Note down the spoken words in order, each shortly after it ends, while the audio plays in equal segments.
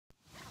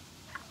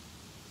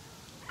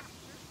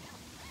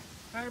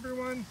Hi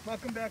everyone,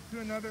 welcome back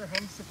to another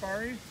home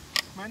safari.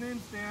 My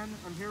name's Dan,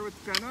 I'm here with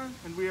Jenna,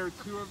 and we are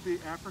two of the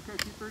Africa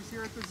keepers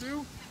here at the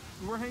zoo.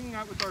 And we're hanging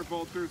out with our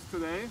vultures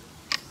today.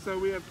 So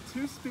we have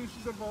two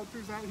species of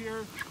vultures out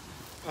here.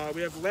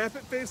 We have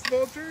Lappet-Faced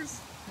Vultures,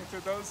 which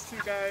are those two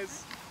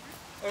guys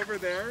over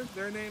there.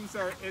 Their names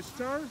are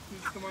Ishtar,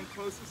 who's the one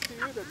closest to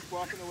you that's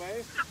walking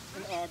away,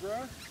 and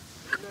Agra.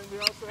 And then we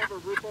also have a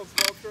Rupel's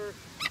vulture,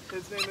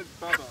 his name is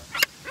Bubba.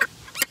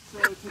 So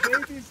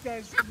today these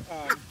guys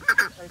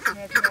are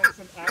snacking on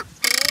some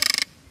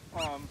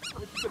oxtail,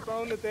 which is a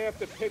bone that they have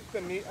to pick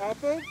the meat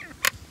off of.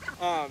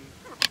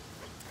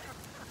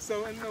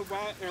 So in the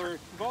wild,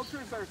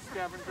 vultures are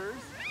scavengers.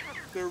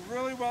 They're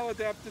really well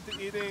adapted to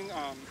eating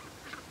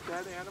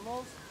dead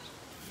animals.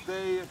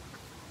 They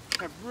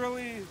have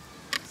really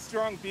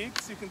strong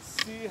beaks. You can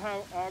see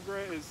how Agra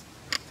is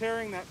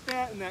tearing that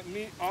fat and that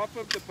meat off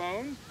of the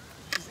bone.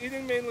 He's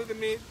eating mainly the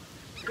meat,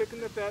 picking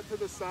the fat to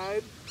the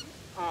side.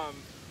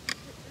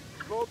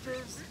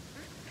 Vultures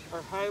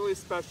are highly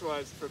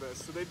specialized for this.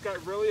 So they've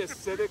got really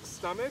acidic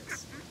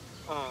stomachs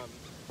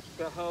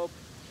that help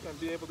them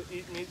be able to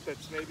eat meat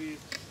that's maybe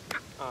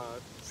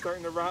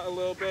starting to rot a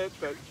little bit,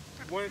 but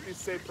wouldn't be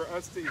safe for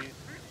us to eat.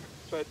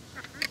 But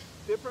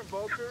different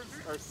vultures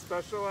are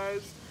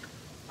specialized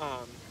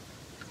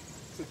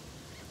to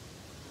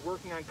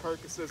working on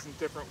carcasses in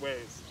different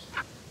ways.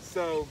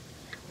 So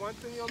one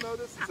thing you'll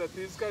notice is that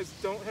these guys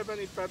don't have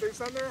any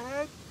feathers on their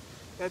head.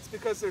 That's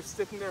because they're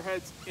sticking their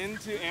heads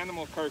into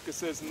animal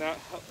carcasses, and that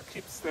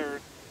keeps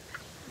their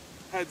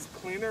heads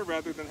cleaner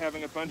rather than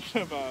having a bunch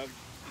of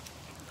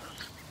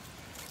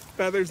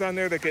feathers on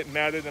there that get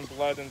matted in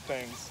blood and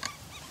things.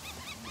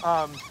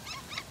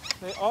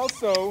 They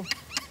also,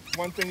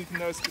 one thing you can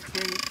notice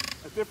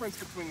a difference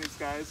between these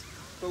guys,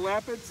 the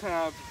Lappets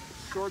have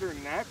shorter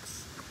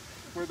necks,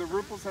 where the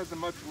Rupels has a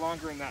much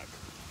longer neck.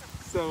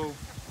 So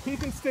he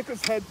can stick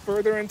his head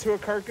further into a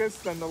carcass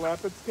than the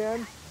Lappets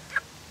can.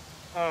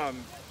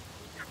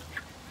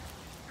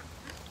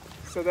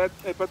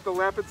 But the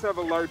Lappets have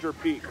a larger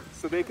beak,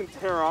 so they can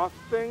tear off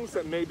things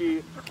that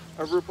maybe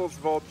a Rupel's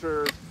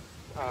vulture,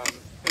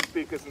 his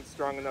beak isn't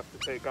strong enough to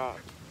take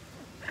off.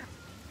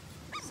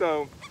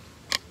 So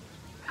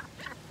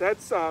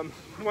that's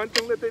one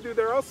thing that they do.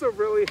 They're also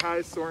really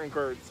high soaring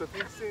birds. So if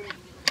you've seen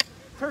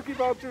turkey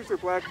vultures or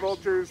black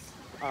vultures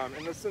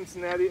in the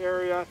Cincinnati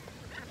area,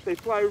 they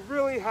fly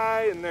really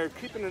high and they're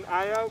keeping an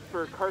eye out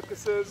for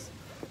carcasses.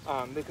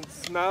 They can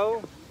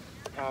smell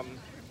a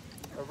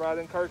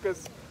rotting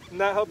carcass, and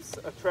that helps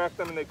attract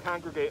them, and they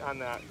congregate on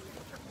that.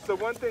 So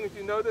one thing, if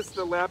you notice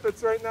the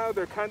Lappets right now,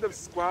 they're kind of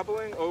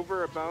squabbling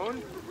over a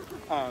bone.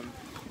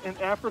 In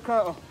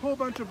Africa, a whole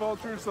bunch of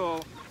vultures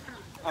will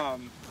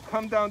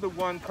come down to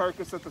one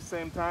carcass at the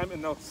same time,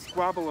 and they'll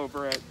squabble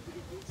over it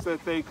so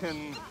that they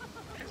can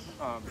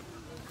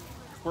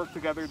work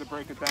together to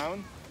break it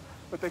down.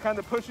 But they kind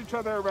of push each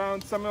other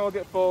around. Someone will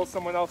get full,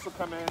 someone else will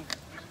come in,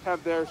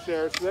 have their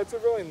share. So that's a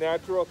really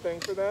natural thing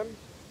for them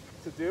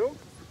to do.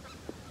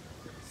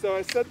 So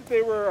I said that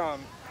they were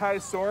high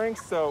soaring.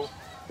 So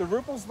the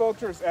Rupel's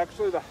vulture is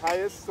actually the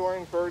highest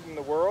soaring bird in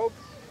the world.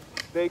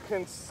 They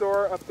can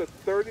soar up to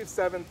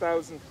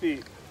 37,000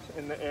 feet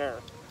in the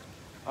air.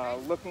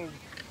 Looking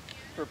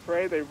for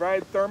prey, they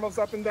ride thermals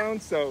up and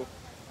down. So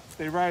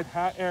they ride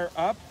hot air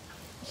up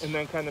and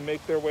then kind of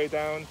make their way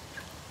down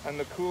on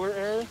the cooler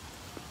air.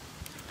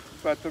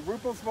 But the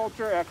Rupel's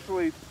vulture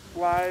actually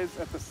flies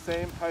at the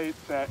same height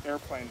that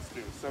airplanes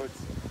do. So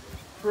it's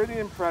pretty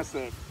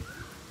impressive.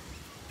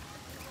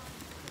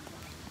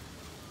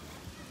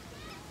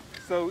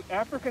 So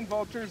African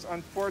vultures,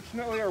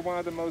 unfortunately, are one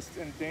of the most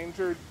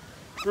endangered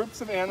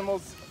groups of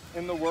animals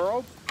in the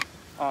world.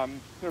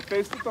 They're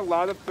faced with a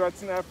lot of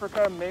threats in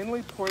Africa,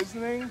 mainly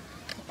poisoning,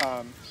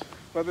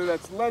 whether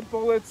that's lead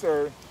bullets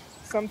or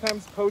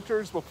sometimes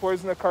poachers will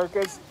poison a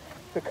carcass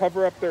to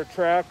cover up their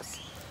tracks.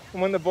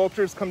 And when the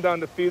vultures come down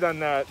to feed on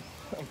that,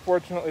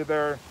 unfortunately,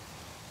 they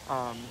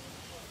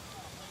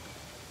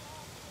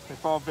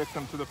fall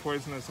victim to the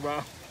poison as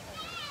well.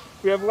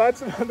 We have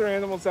lots of other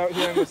animals out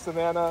here in the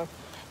savannah,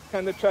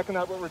 kind of checking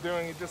out what we're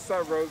doing. You just saw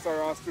Rose,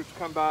 our ostrich,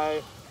 come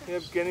by. We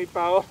have guinea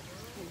fowl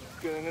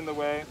getting in the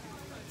way.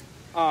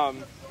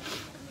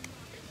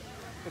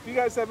 If you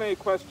guys have any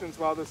questions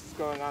while this is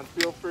going on,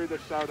 feel free to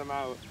shout them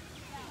out.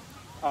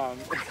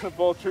 The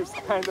vultures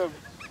kind of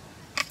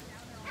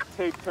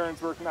take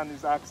turns working on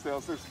these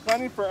oxtails. There's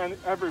plenty for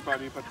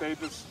everybody, but they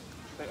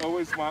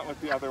always want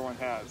what the other one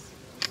has.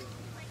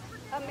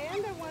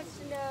 Amanda wants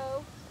to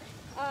know,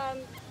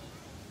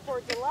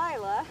 for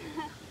Delilah,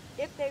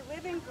 if they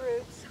live in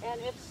groups,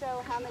 and if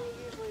so, how many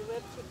usually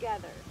live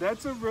together?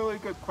 That's a really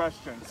good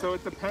question. So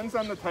it depends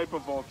on the type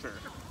of vulture.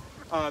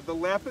 The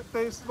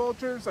Lappet-Faced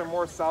vultures are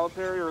more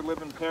solitary or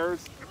live in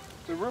pairs.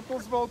 The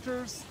Rupel's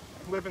vultures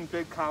live in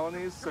big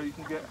colonies, so you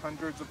can get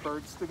hundreds of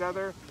birds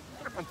together.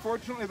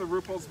 Unfortunately, the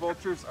Rupel's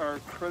vultures are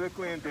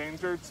critically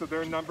endangered, so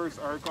their numbers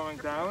are going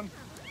down.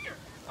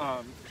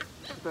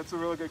 That's a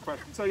really good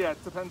question. So yeah,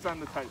 it depends on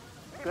the type.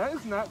 That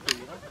is not for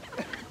you.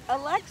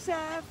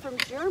 Alexa from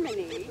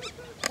Germany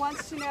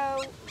wants to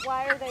know,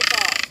 why are they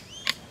bald?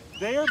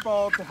 They are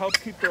bald to help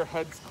keep their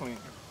heads clean.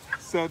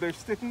 So they're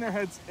sticking their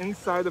heads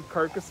inside of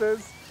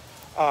carcasses,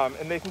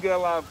 and they can get a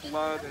lot of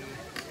blood and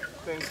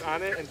things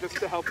on it, and just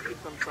to help keep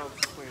themselves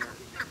cleaner.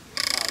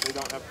 They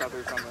don't have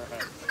feathers on their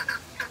heads.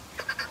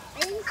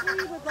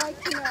 Ainsley would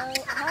like to know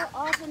how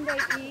often they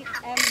eat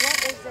and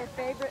what is their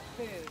favorite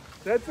food.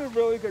 That's a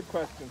really good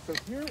question. So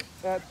here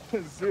at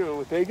the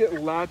zoo, they get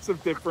lots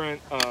of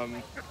different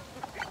food.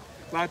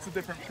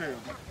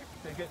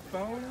 They get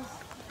bones,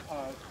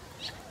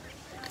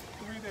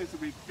 3 days a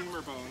week,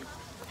 femur bones.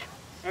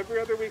 Every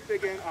other week they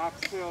get an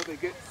oxtail. They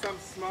get some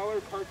smaller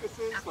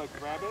carcasses like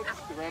rabbits.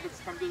 The rabbits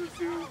come to the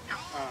zoo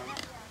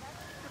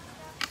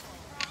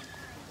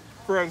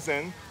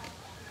frozen.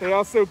 They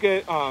also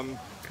get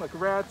like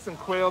rats and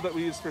quail that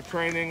we use for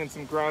training and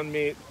some ground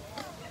meat.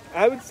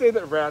 I would say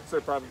that rats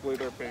are probably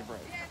their favorite.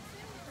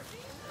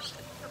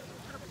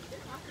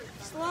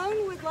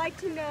 Sloan would like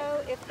to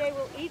know if they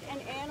will eat an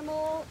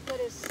animal that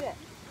is sick.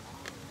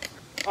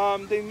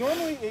 They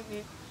normally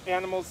eat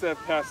animals that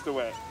have passed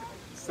away.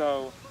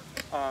 So,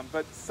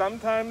 but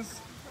sometimes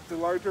the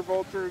larger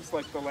vultures,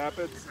 like the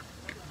Lappets,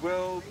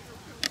 will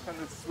kind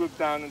of swoop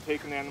down and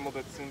take an animal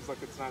that seems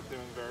like it's not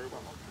doing very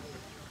well.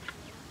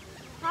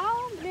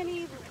 How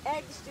many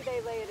eggs do they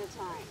lay at a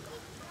time?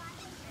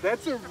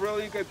 That's a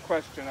really good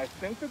question. I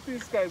think that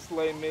these guys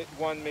lay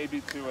one, maybe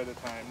 2 at a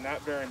time.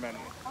 Not very many.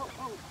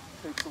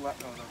 It takes a lot.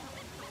 No.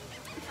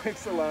 It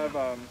takes a lot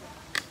of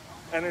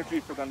energy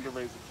for them to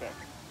raise a chick.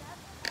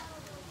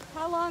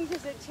 How long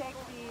does it take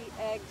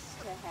the eggs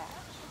to hatch?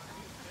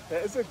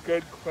 That is a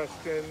good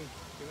question.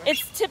 You know?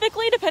 It's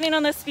typically, depending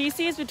on the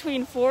species,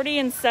 between 40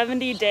 and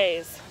 70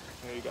 days.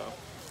 There you go.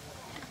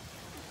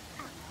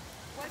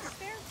 What's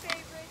their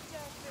favorite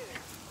food?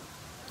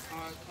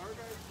 Our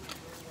guys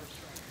really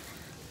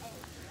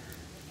like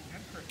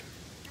and crickets.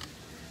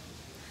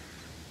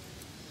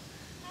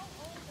 How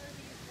old are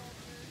these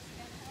vultures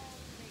and how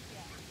old do they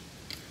get?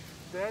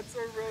 That's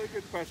a really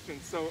good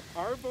question. So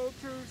our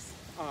vultures,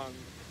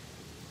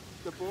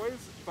 the boys,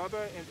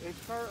 Bubba and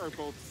Ishtar, are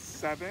both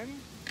 7,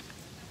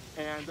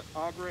 and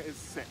Agra is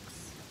 6.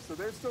 So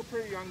they're still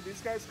pretty young.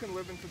 These guys can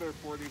live into their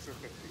 40s or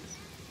 50s.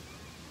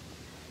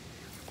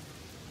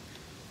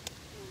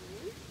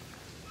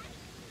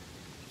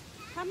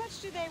 How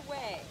much do they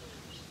weigh?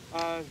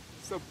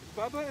 So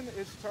Bubba and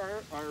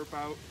Ishtar are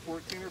about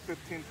 14 or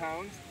 15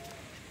 pounds.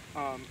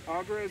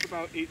 Agra is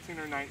about 18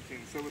 or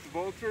 19. So with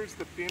vultures,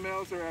 the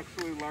females are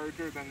actually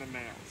larger than the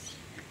males.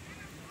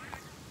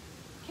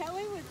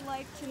 Kelly would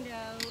like to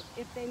know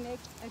if they make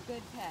a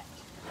good pet.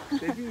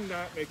 They do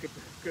not make a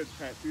good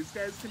pet. These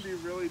guys can be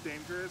really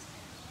dangerous.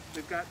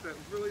 They've got that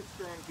really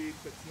strong beak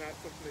that's not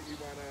something that you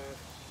want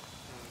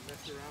to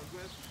mess around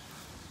with.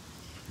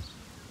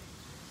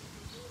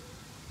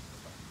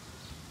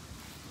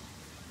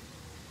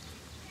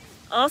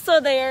 Also,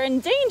 they are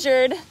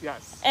endangered.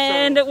 Yes.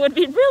 And it would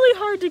be really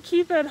hard to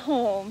keep at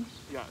home.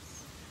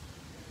 Yes.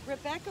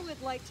 Rebecca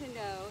would like to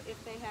know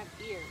if they have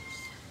ears.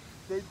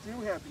 They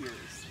do have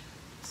ears.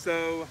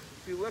 So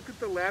if you look at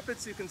the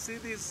Lappets, you can see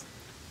these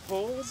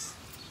holes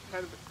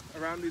kind of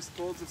around these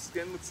folds of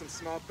skin with some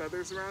small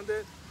feathers around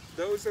it.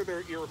 Those are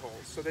their ear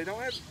holes. So they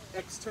don't have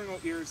external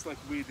ears like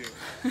we do.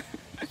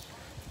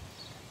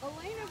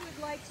 Elena would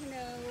like to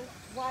know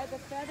why the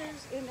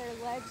feathers in their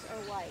legs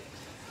are white.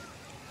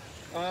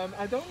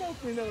 I don't know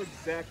if we know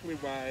exactly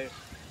why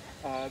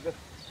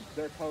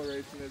their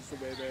coloration is the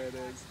way that it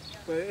is,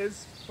 but it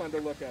is fun to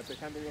look at. They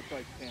kind of look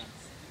like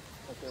pants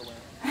that they're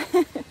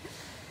wearing.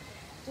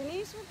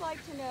 Denise would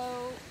like to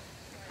know,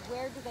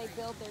 where do they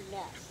build their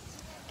nests?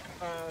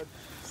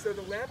 So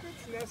the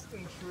Lappets nest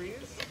in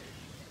trees,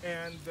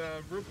 and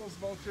the Ruppel's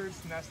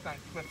vultures nest on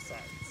cliff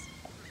sides.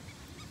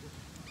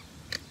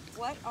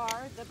 What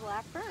are the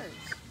black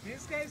birds?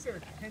 These guys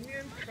are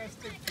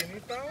pinion-crested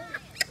guinea fowl.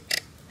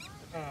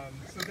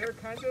 So they're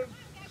kind of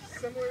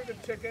similar to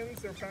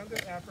chickens. They're found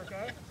in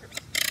Africa.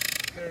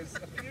 There's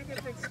a few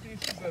different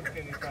species of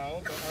guinea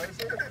fowl, but ours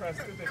are the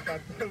crested. They've got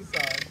those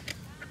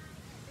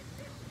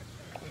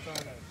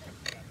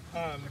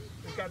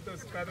they've got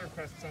those feather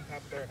crests on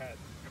top of their head.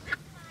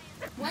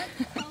 What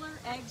color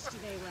eggs do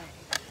they lay?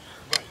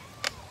 Right.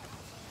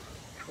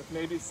 With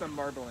maybe some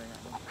marbling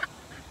on them.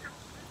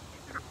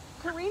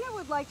 Karina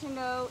would like to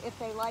know if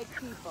they like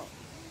people.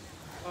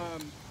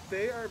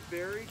 They are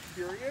very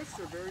curious.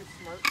 They're very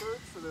smart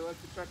birds, so they like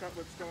to check out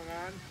what's going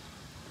on.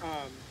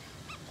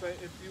 But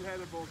if you had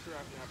a vulture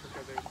out in Africa,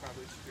 they would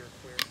probably steer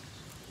clear.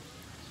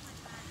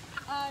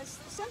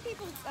 Some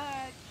people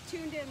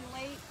tuned in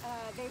late.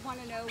 They want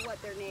to know what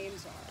their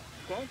names are.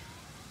 Okay.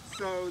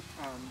 So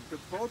the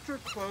vulture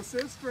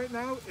closest right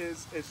now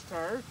is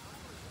Ishtar,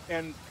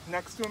 and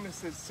next to him is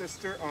his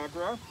sister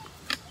Agra,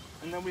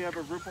 and then we have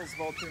a Ruppel's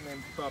vulture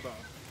named Bubba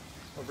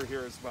over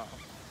here as well.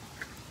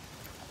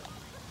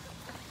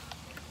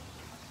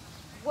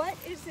 What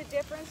is the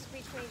difference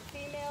between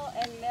female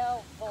and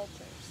male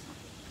vultures?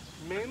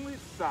 Mainly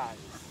size.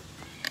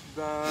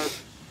 The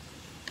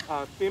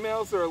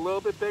females are a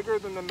little bit bigger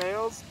than the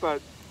males,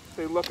 but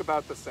they look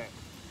about the same.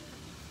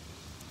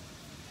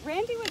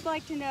 Randy would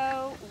like to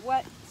know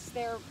what is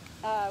their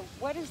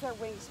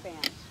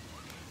wingspan?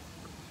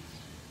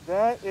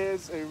 That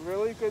is a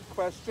really good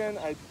question.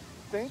 I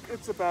think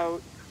it's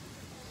about,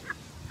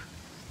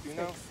 you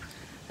know?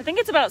 I think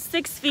it's about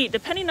 6 feet,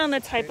 depending on the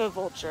type of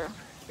vulture.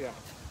 Yeah.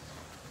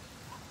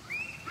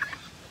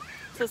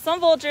 So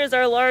some vultures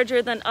are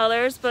larger than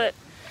others, but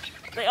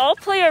they all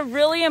play a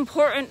really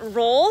important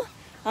role.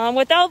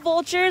 Without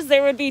vultures,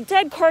 there would be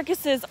dead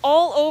carcasses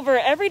all over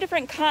every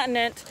different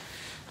continent,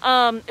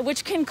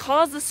 which can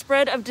cause the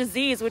spread of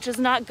disease, which is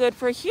not good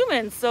for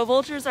humans. So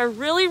vultures are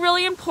really,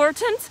 really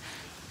important.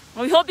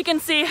 We hope you can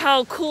see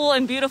how cool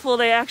and beautiful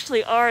they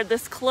actually are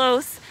this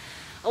close.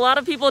 A lot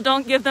of people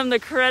don't give them the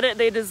credit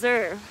they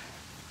deserve.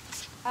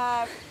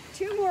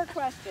 2 more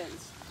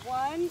questions.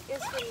 One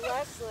is from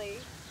Leslie.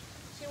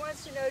 She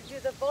wants to know, do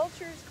the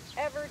vultures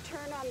ever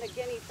turn on the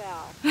guinea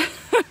fowl?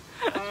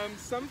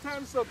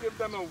 Sometimes they'll give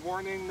them a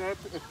warning nip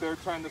if they're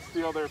trying to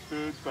steal their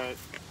food, but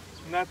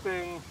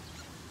nothing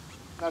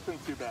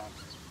too bad.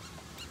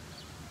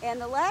 And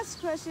the last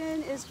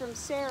question is from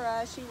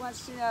Sarah. She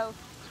wants to know,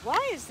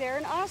 why is there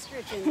an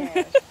ostrich in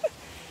there?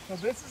 Well,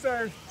 this is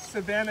our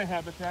savanna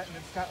habitat, and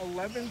it's got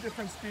 11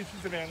 different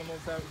species of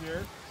animals out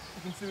here.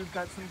 You can see we've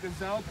got some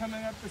gazelle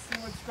coming up to see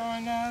what's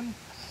going on.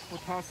 We'll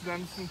toss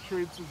them some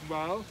treats as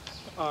well.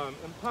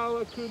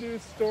 Impala, kudu,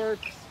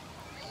 storks,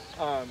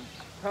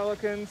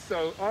 pelicans.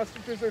 So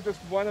ostriches are just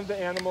one of the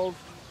animals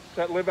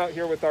that live out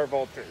here with our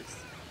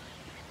vultures.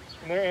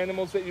 And they're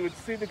animals that you would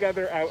see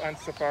together out on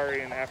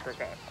safari in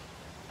Africa.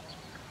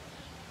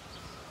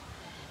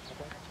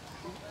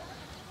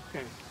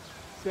 Okay,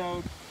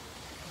 so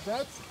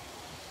that's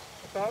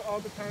about all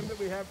the time that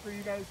we have for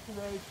you guys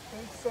today.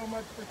 Thanks so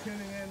much for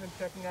tuning in and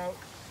checking out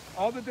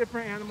all the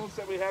different animals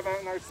that we have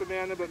out in our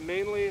savanna, but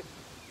mainly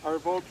our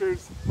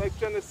vultures. Like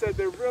Jenna said,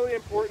 they're really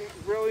important,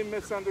 really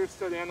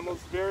misunderstood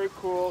animals, very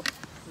cool,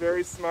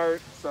 very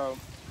smart. So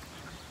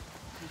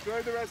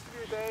enjoy the rest of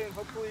your day, and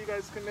hopefully you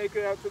guys can make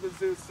it out to the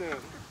zoo soon.